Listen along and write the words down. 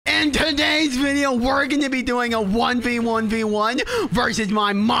In today's video, we're going to be doing a 1v1v1 versus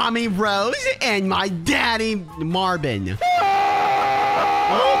my mommy, Rose, and my daddy, Marvin.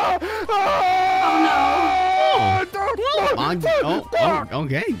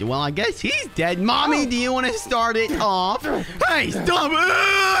 Okay. Well, I guess he's dead. Mommy, do you want to start it off? Hey, stop!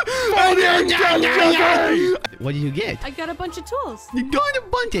 What did you get? I got a bunch of tools. You got a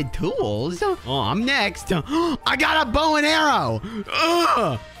bunch of tools? Oh, I'm next. I got a bow and arrow.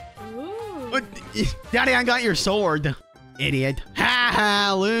 Daddy, I got your sword. Idiot. Ha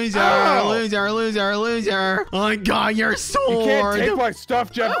ha, loser, loser, loser, loser. I got your sword. You can't take my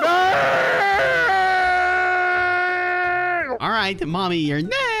stuff, Jeff. All right, Mommy, you're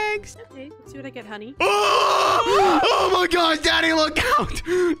next. Okay, let's see what I get, honey. Oh my gosh, Daddy, look out.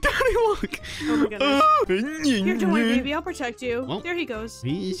 Daddy, look. Oh my goodness. Here, don't worry, baby. I'll protect you. Well, there he goes.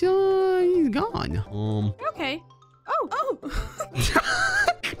 He's gone. Okay. Oh.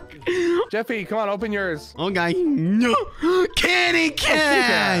 Jeffy, come on, open yours. Okay. No. Kitty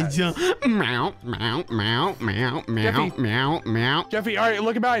cats. Meow, meow, meow, meow, meow, meow, meow. Jeffy, all right,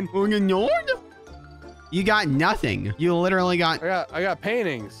 look at mine. You got nothing. You literally got... I got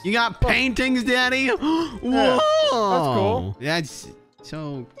paintings. You got paintings, Daddy? Whoa. Yeah, that's cool. That's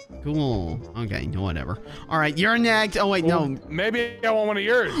so cool. Okay, whatever. All right, you're next. Oh, wait, no. Maybe I want one of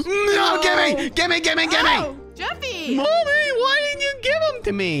yours. No, give me. Oh, Jeffy. Mommy, why didn't you give them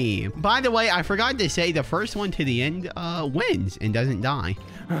to me? By the way, I forgot to say the first one to the end wins and doesn't die.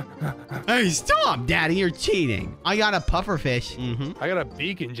 Hey, stop, Daddy. You're cheating. I got a puffer fish. I got a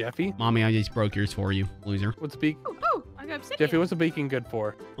beacon, Jeffy. Mommy, I just broke yours for you, loser. What's a beacon? Oh, I got obsidian. Jeffy, what's a beacon good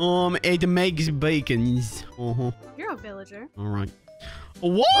for? It makes bacons. You're a villager. All right.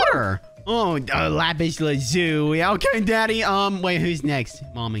 Water. Oh, lapis lazuli. Okay, Daddy. Wait, who's next?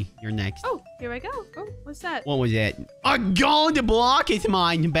 Mommy, you're next. Oh, here I go. Oh, what's that? What was it? A gold block is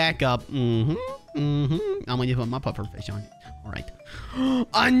mine. Back up. I'm gonna put my puffer fish on it. All right.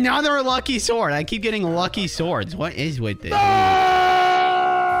 Another lucky sword. I keep getting lucky swords. What is with this?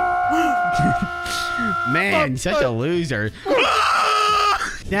 Man, such a loser.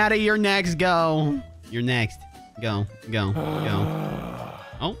 Daddy, you're next. Go. You're next. Go.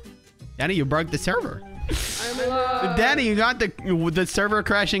 Oh, Daddy, you broke the server. I'm alive. Daddy, you got the server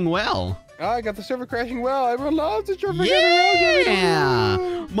crashing well. Oh, I got the server crashing well. Everyone loves the server crashing well.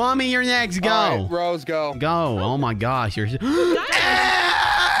 Yeah. Mommy, you're next. Go. All right, Rose, go. Go. Oh my gosh, you're eggs.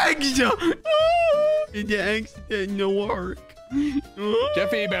 The eggs didn't work.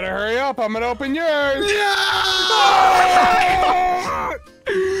 Jeffy, you better hurry up. I'm gonna open yours. No!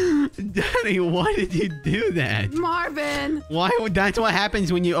 Daddy, why did you do that? Marvin. Why? That's what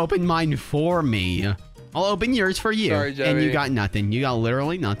happens when you open mine for me. I'll open yours for you. Sorry, Jeffy. And you got nothing. You got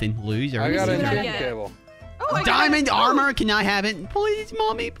literally nothing. Loser. I got a what I enchanting get. table. Oh, I Diamond got it. armor. Can I have it? Please,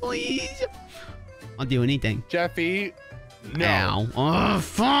 Mommy, please. I'll do anything. Jeffy, no. Ow. Oh,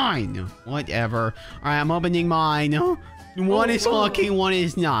 fine. Whatever. All right, I'm opening mine. One is lucky, one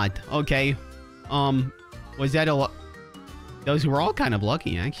is not. Okay. Was that a... Those were all kind of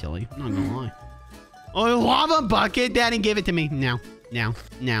lucky, actually. I'm not gonna lie. Oh, lava bucket. Daddy, give it to me. Now.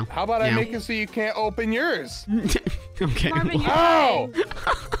 How about I make it so you can't open yours? Okay. Marvin, Wow.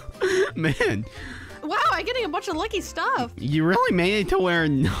 Man. Wow, I'm getting a bunch of lucky stuff. You really made it to where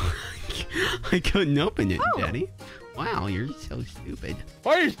I couldn't open it, Oh. Daddy. Wow, you're so stupid.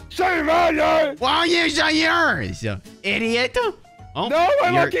 Why are you saying that? Why don't you say yours, idiot? Oh, No,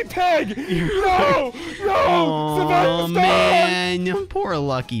 my lucky pig! No! Oh, man. Poor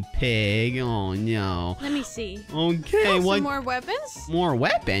lucky pig. Oh, no. Let me see. Okay, Oh, what? some more weapons? More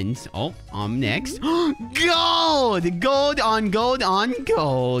weapons? Oh, I'm next. Gold! Gold on gold on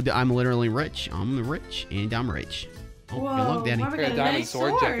gold. I'm literally rich. I'm rich, and I'm rich. Oh, Whoa, good luck, Daddy. Marvin I got a got diamond nice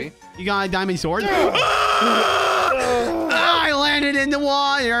sword, Jeffy. You got a diamond sword? I landed in the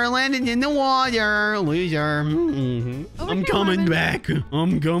water. Loser. Over I'm here, coming Marvin. back.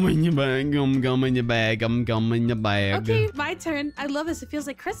 I'm coming back. Okay, my turn. I love this. It feels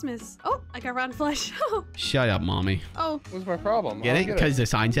like Christmas. Oh, I got rotten flesh. Shut up, Mommy. Oh. What's my problem? Get it? Because the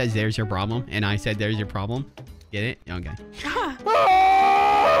sign says there's your problem, and I said there's your problem. Get it? Okay.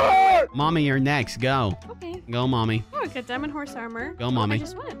 Mommy, you're next. Go. Okay. Go, Mommy. Oh, I got diamond horse armor. Go, Mommy. I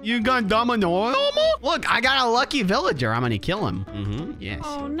just won. You got diamond armor? Look, I got a lucky villager. I'm gonna kill him. Yes.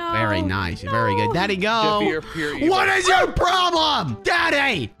 Oh, no. Very nice. No. Very good. Daddy, go. Jeffy, you're pure evil. What is your problem?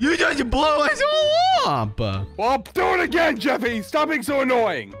 Daddy, you just blew us all up. Well, do it again, Jeffy. Stop being so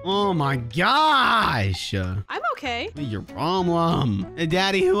annoying. Oh, my gosh. I'm Okay. What is your problem?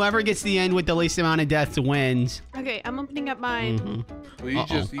 Daddy, whoever gets the end with the least amount of deaths wins. Okay, I'm opening up mine. Well,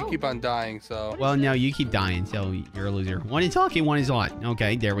 you keep on dying, so. Well, no, you keep dying, so you're a loser. One is lucky, one is not.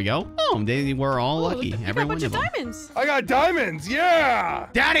 Okay, there we go. Oh, they were all lucky. Every one of them. Diamonds. I got diamonds, yeah!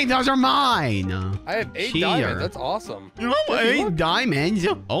 Daddy, those are mine. I have 8 Cheater. diamonds, that's awesome. You know, 8 diamonds.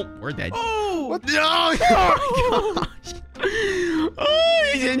 Oh, we're dead. Oh! What? No! Oh, my gosh. Oh,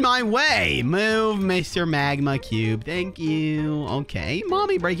 he's in my way. Move, Mr. Magma Cube. Thank you. Okay,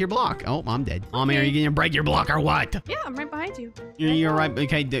 Mommy, break your block. Oh, I'm dead. Mommy, are you going to break your block or what? Yeah, I'm right behind you. You're right.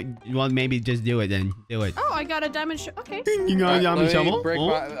 Okay, well, maybe just do it then. Do it. Oh, I got a diamond okay. You got a diamond shovel?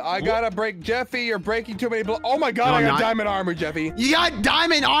 I gotta break Jeffy. You're breaking too many blocks. Oh my god, I got diamond armor, Jeffy. You got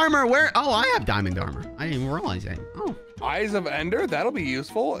diamond armor? Where? Oh, I have diamond armor. I didn't even realize that. Oh. Eyes of Ender, that'll be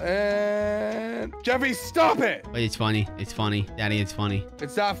useful. And Jeffy, stop it! But it's funny. It's funny. Daddy, it's funny.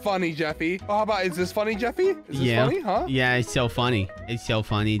 It's not funny, Jeffy. Oh, how about, is this funny, Jeffy? Is this funny, huh? Yeah, it's so funny. It's so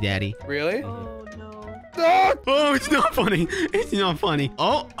funny, Daddy. Really? Oh, no. Ah! Oh, it's not funny. It's not funny.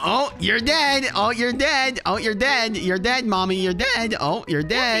 Oh, you're dead. Oh, you're dead. Oh, you're dead. You're dead, Mommy. You're dead. Oh, you're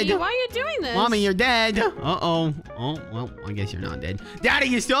dead. Mommy, why are you doing this? Mommy, you're dead. Uh-oh. Oh, well, I guess you're not dead. Daddy,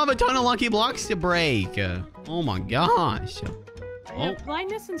 you still have a ton of lucky blocks to break. Oh, my gosh. I have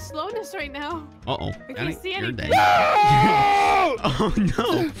blindness and slowness right now. Uh-oh. I can't see you're anything. dead. Oh,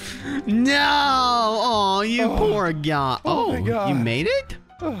 no. No. Oh, you poor guy. Oh, my God. You made it?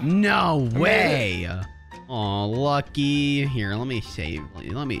 No way. Oh, lucky. Here, let me save.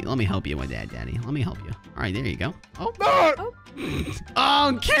 Let me help you with that, Daddy. Let me help you. All right, there you go. Oh.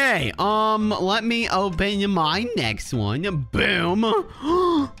 Okay. Let me open my next one. Boom. Mommy,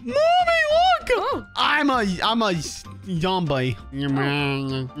 look. Oh. I'm a zombie. All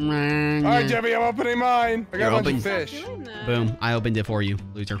right, Jeffy, I'm opening mine. I got a bunch of fish. Boom. I opened it for you,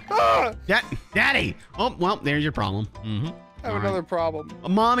 loser. Ah! Daddy. Oh, well, there's your problem. I have another problem.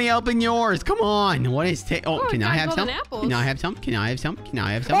 Mommy, open yours. Come on. What is can I have some? Apples. Can I have some? Can I have some? Can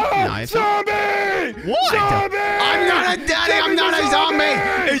I have some? Can I have some? Zombie! What? Zombie! I'm not a daddy. I'm not a zombie.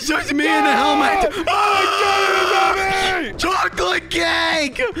 It's just me in the helmet. Oh, Chocolate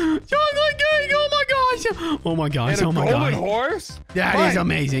cake. Chocolate cake. Oh my gosh. Oh my gosh. And Oh my a golden gosh. horse? That is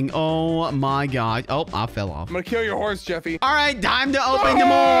amazing. Oh my gosh. Oh, I fell off. I'm gonna kill your horse, Jeffy. All right, time to open the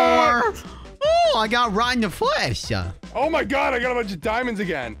more. Oh, I got right in the flesh. Oh my god, I got a bunch of diamonds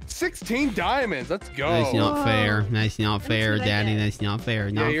again. 16 diamonds. Let's go. That's not fair. That's not fair, Daddy. That's not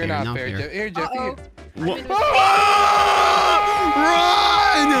fair. Not you're fair. not fair. Here, Jeffy. Run! Run!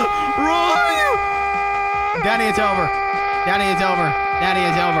 Daddy, it's over. Daddy, it's over. Daddy,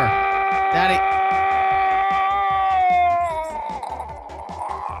 it's over. Daddy.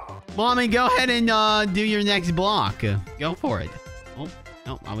 Mommy, go ahead and do your next block. Go for it. Oh,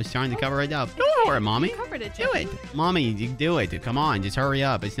 no, I was trying to cover it up. Go for it, Mommy. Covered it, Do it. Mommy, you do it. Come on, just hurry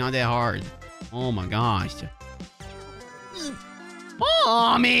up. It's not that hard. Oh my gosh.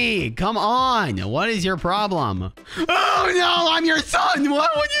 Mommy, come on. What is your problem? Oh no, I'm your son.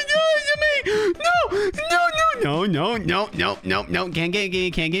 What would you do to me? No. Can't get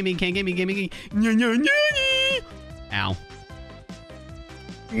me. No. Ow.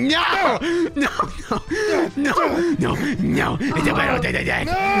 No! It's a battle to the death.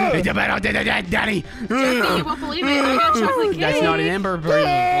 It's a battle to the death, Daddy. Jeffy, you won't believe it. I got chocolate cake. That's not an ember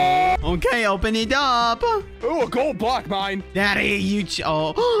version. Okay, open it up. Oh, a gold block, mine. Daddy,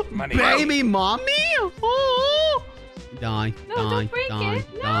 Money. Baby mommy. Oh. Die. No, don't break it.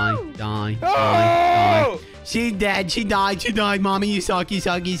 No. Oh! She's dead. She died. Mommy, you suck.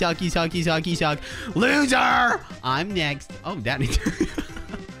 Loser. I'm next. Oh, Daddy.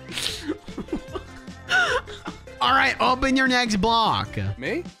 All right, open your next block.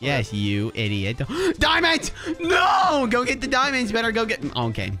 Me? Yes, you idiot. Diamonds! No! Go get the diamonds. Better go get...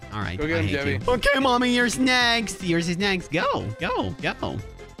 Okay, all right. Go get them, Jeffy. Okay, Mommy, yours next. Yours is next. Go. Oh.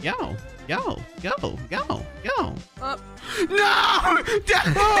 No!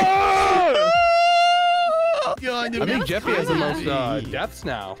 God, I think Jeffy has the most deaths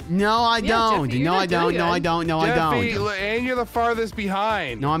now. No, I Yeah, don't. Jeffy, No, you're I not don't. doing No, I good. don't. No, I Jeffy, don't. and you're the farthest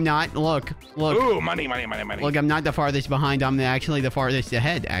behind. No, I'm not. Look. Ooh, money. Look, I'm not the farthest behind. I'm actually the farthest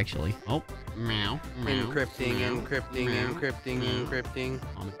ahead, actually. Oh. Meow. Encrypting.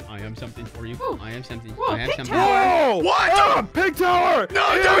 I have something for you. Ooh. I have something. Whoa, I have pig something. tower. Whoa! What? Ah, pig tower!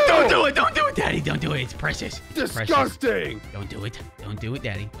 No, don't do it. Don't do it, Daddy. Don't do it. It's precious. Disgusting! Precious. Don't do it. Don't do it,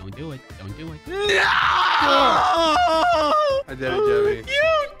 Daddy. Don't do it. No! I did it, Jeffy. You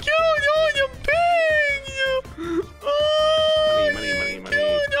killed all the pigs. Oh, Money.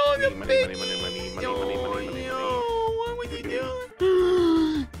 killed all the pigs. Money. No, what would you do?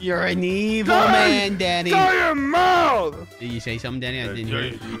 You're an evil man, Daddy. Shut your mouth! Did you say something, Daddy? I didn't hear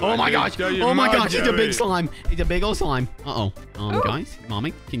you. Oh my gosh! Oh my gosh! It's a big slime. It's a big old slime. Uh-oh. Guys,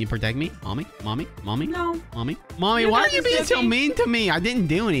 Mommy, can you protect me? Mommy? No. Mommy, why are you being so mean to me? I didn't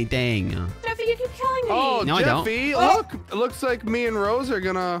do anything. Jeffy, you keep killing me. Oh, No, Jeffy, look. It looks like me and Rose are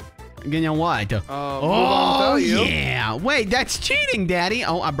gonna... You know what? move on without you. Yeah. Wait, that's cheating, Daddy.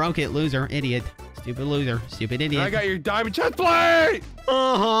 Oh, I broke it. Loser. Idiot. Stupid loser. Stupid idiot. I got your diamond chest plate!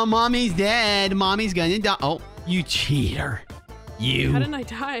 Uh-huh. Mommy's dead. Mommy's gonna die. Oh, you cheater. You How didn't I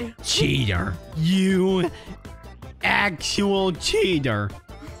die? cheater. You actual cheater.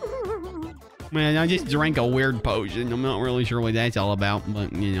 Man, I just drank a weird potion. I'm not really sure what that's all about,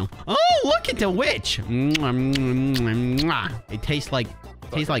 but you know. Oh, look at the witch. It tastes like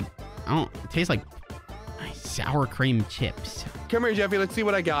it tastes like sour cream chips. Come here, Jeffy. Let's see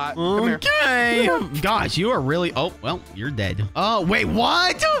what I got. Come here. Okay. Gosh, you are really... Oh, well, you're dead. Oh, wait,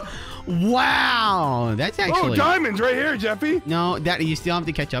 what? Wow. That's actually... Oh, diamonds right here, Jeffy. No, Daddy, you still have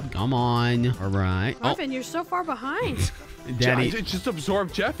to catch up. Come on. All right. Marvin, you're so far behind. Daddy. It just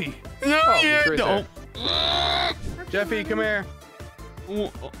absorbed Jeffy. No, it's right don't. Jeffy, come here.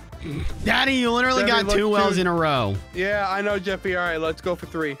 Daddy, you literally Jeffy, got 2 wells in a row. Yeah, I know, Jeffy. All right, let's go for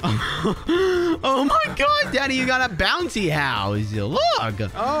 3. Oh my God, Daddy, you got a bouncy house. Look.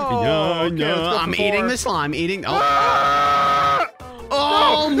 Oh, no, okay, no. let's go for I'm 4. eating the slime. Eating. Oh,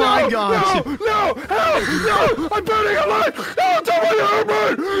 Oh, my gosh. No, help, no, I'm burning alive. No, someone help me.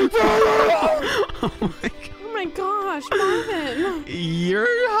 Oh my God. Oh my gosh, Marvin. Your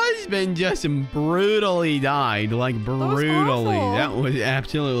husband just brutally died. Like, brutally. That was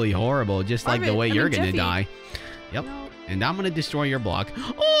absolutely horrible. Just like the way you're going to die. Yep. No. And I'm going to destroy your block.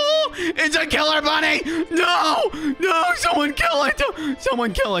 Oh, it's a killer bunny. No, someone kill it.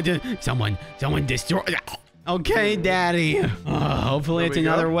 Someone kill it. Someone destroy it. Okay, Daddy. Hopefully it's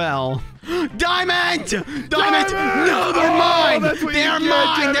another well. Diamond! No, they're mine! They're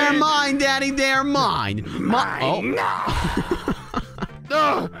mine! They're mine, Daddy! They're mine!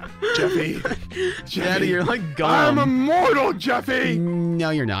 No, Jeffy. Daddy, you're like gone. I'm immortal, Jeffy. No,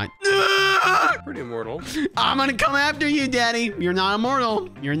 you're not. Pretty immortal. I'm gonna come after you, Daddy. You're not immortal.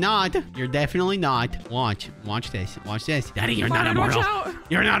 You're not. You're definitely not. Watch this. Watch this. Daddy, you're not Marvin, immortal. watch out.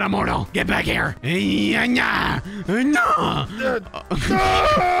 You're not immortal. Get back here. No.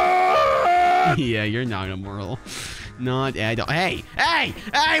 Yeah, you're not immortal. Not at all. Hey,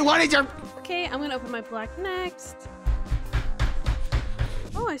 what is your... Okay, I'm gonna open my block next.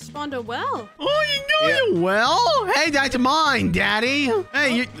 Oh, I spawned a well. Oh, you know it well? Hey, that's mine, Daddy.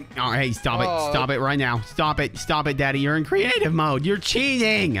 Hey, you... Oh, hey, stop it. Stop it right now. Stop it, Daddy. You're in creative mode. You're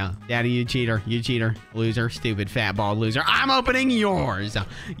cheating. Daddy, you cheater. You cheater. Loser. Stupid fat bald loser. I'm opening yours.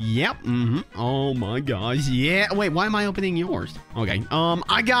 Yep. Oh, my gosh. Yeah. Wait, why am I opening yours? Okay.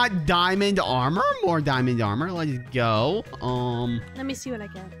 I got diamond armor. More diamond armor. Let's go. Let me see what I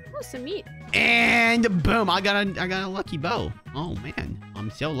get. Oh, some meat. And boom, I got a lucky bow. Oh man, I'm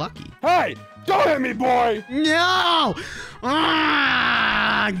so lucky. Hey, don't hit me, boy. No!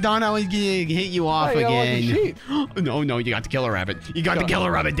 I thought I was gonna hit you off again. No, you got the killer rabbit. You got the killer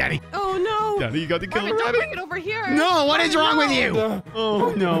rabbit, Daddy. Oh no! Daddy, you got the killer Marvin, rabbit. don't bring it over here. No, what is wrong with you? No.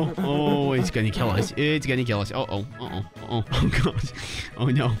 Oh no! Oh, it's gonna kill us. It's gonna kill us. Oh gosh. Oh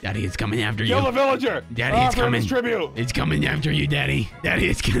no, Daddy, it's coming after you. Kill the villager. Daddy, it's coming. Tribute. It's coming after you, Daddy. Daddy,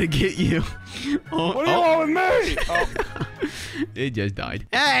 it's gonna get you. What do you want with me? It just died.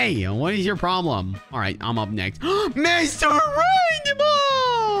 Hey, what is your problem? All right, I'm up next. Mr.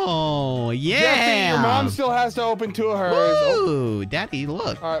 Rainbow! Yeah! Jeffy, your mom still has to open 2 of hers. Ooh, Daddy,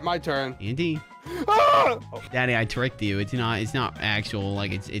 look. All right, my turn. TNT. Ah! Daddy, I tricked you. It's not actual,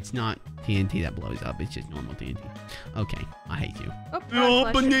 like, it's not TNT that blows up. It's just normal TNT. Okay, I hate you. Oh,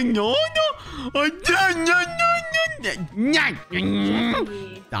 Opening no.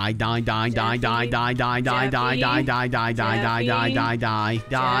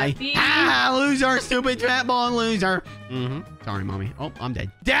 Die. Ah, loser, stupid fat ball loser. Sorry, Mommy. Oh, I'm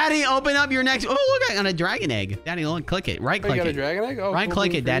dead. Daddy, open up your next... Oh, look, I got a dragon egg. Daddy, look, click it. Right-click it. You got a dragon egg? Oh,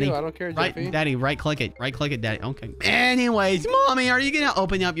 right-click it, Daddy. I don't care, Jeffy. Daddy, right-click it. Right-click it, Daddy. Okay. Anyways, Mommy, are you going to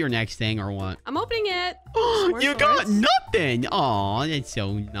open up your next thing or what? I'm opening it. Oh, you got nothing. Oh, that's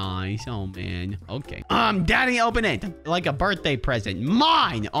so nice. Oh, man. Okay. Daddy, open it. Like a birthday present.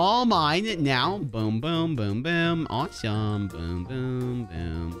 Mine. All mine. Now, boom, boom, boom, boom. Awesome. Boom, boom,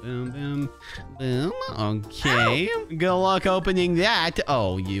 boom, boom, boom, boom. Okay. Ow. Good luck opening that.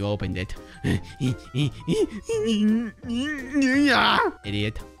 Oh, you opened it.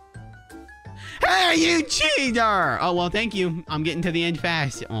 Idiot. Hey, you cheater! Oh, well, thank you. I'm getting to the end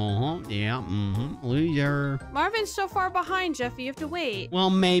fast. Yeah, loser. Marvin's so far behind, Jeffy. You have to wait. Well,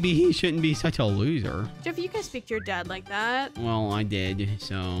 maybe he shouldn't be such a loser. Jeffy, you can't speak to your dad like that. Well, I did,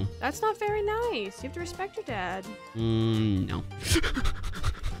 so... That's not very nice. You have to respect your dad. No.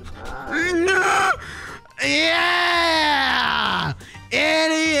 No! Yeah!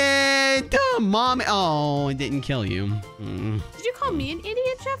 Idiot! Mom. Oh, it didn't kill you. Did you call me an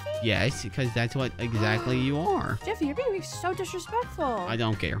idiot, Jeffy? Yes, because that's what exactly you are. Jeffy, you're being so disrespectful. I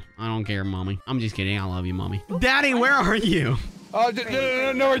don't care. I don't care, Mommy. I'm just kidding. I love you, Mommy. Daddy, where are you?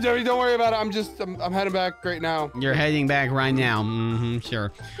 No worries, Jeffy. Don't worry about it. I'm heading back right now. You're heading back right now. Sure.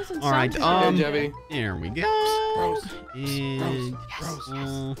 All right. Jeffy. There we go. Rose. And,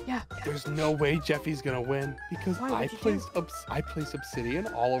 Yeah. There's no way Jeffy's gonna win because Why? I placed obsidian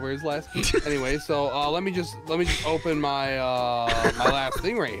all over his last piece. Anyway, so let me just open my my last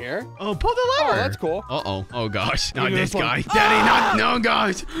thing right here. Oh, pull the lever. Oh, that's cool. Oh gosh, not Give me this this one. guy. Daddy, not no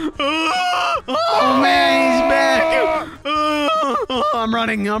gosh. Oh man, he's back. I'm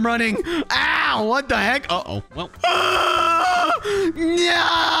running. Ow! What the heck? Well.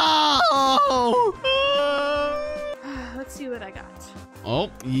 No! Let's see what I got.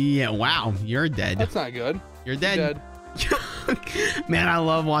 Oh, yeah. Wow, you're dead. That's not good. You're dead. Man, I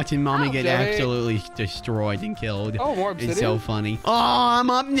love watching Mommy get Jeffy. absolutely destroyed and killed. Oh, more obsidian. It's so funny. Oh, I'm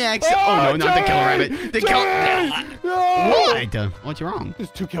up next. Oh, no, not the killer rabbit. The killer. What? What's wrong?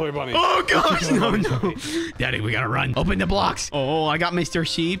 There's 2 killer bunnies. Oh, gosh. No. Bunnies. Daddy, we gotta run. Open the blocks. Oh, I got Mr.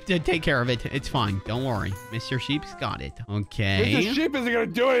 Sheep to take care of it. It's fine. Don't worry. Mr. Sheep's got it. Okay. Mr. Sheep isn't gonna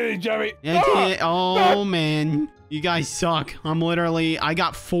do anything, Jeffy. Oh, man. You guys suck. I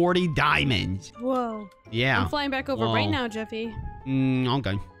got 40 diamonds. Whoa. Yeah. I'm flying back over right now, Jeffy. Okay.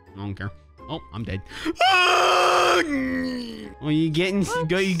 I don't care. Oh, I'm dead. Are you getting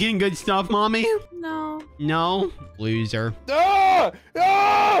good stuff, Mommy? No. No? Loser. Oh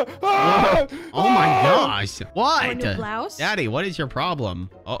my gosh. What? Want your blouse? Daddy, what is your problem?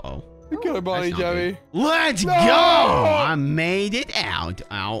 Uh-oh. The killer bunny, That's not Jeffy. good. Let's go! I made it out.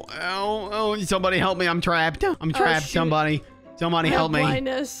 Ow. Somebody help me. I'm trapped. Shoot. Somebody help me.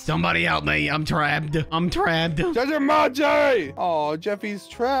 Blindness. Somebody help me. I'm trapped. Shut your mouth, Jeffy! Oh, Jeffy's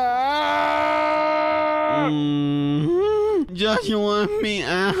trapped. Just let me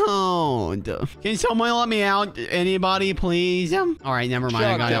out. Can someone let me out? Anybody, please? All right, never mind.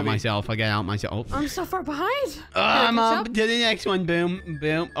 I got out myself. Oh. I'm so far behind. I'm up to the next one. Boom,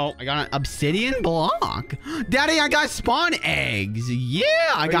 boom. Oh, I got an obsidian block. Daddy, I got spawn eggs.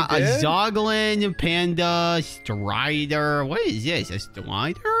 Yeah, I got a Zoglin, Panda, Strider. What is this? A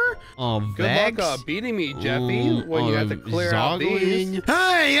Strider? Oh, Vex. Good luck beating me, Jeffy, when you have to clear out these.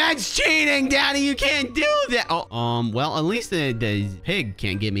 Hey, that's cheating, Daddy. You can't do that. Well, at least the pig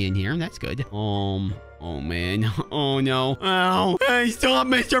can't get me in here. That's good. Oh, man. Oh, no. Ow. Hey, stop,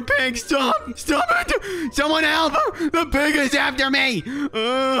 Mr. Pig. Stop it. Someone help. The pig is after me.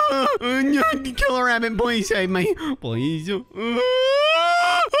 Killer rabbit, please save me. Please. I'm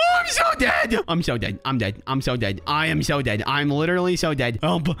so dead. I'm dead. I am so dead. I'm literally so dead.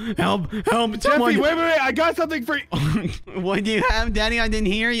 Help. Jeffy, wait. I got something for you. What do you have, Daddy? I didn't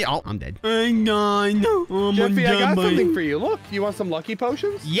hear you. Oh, I'm dead. I'm done. Oh, Jeffy, I got something for you. Look, you want some lucky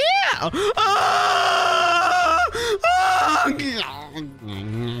potions? Yeah.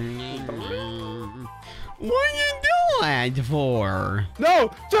 What are you doing that for?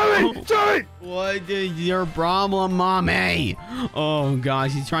 No, Jeffy! What is your problem, Mommy? Oh,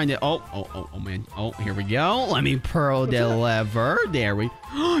 gosh, he's trying to... Oh, man. Oh, here we go. Let me pearl the lever. There we...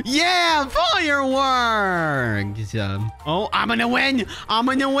 Yeah, fireworks! Oh, I'm gonna win! Oh,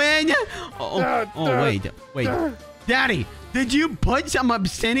 wait. Daddy, did you put some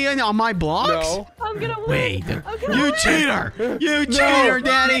obsidian on my blocks? No. I'm gonna win. Wait, you cheater! You cheater,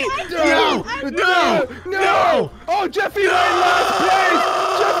 Daddy! No! Oh, Jeffy went last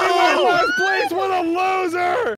place! What a loser!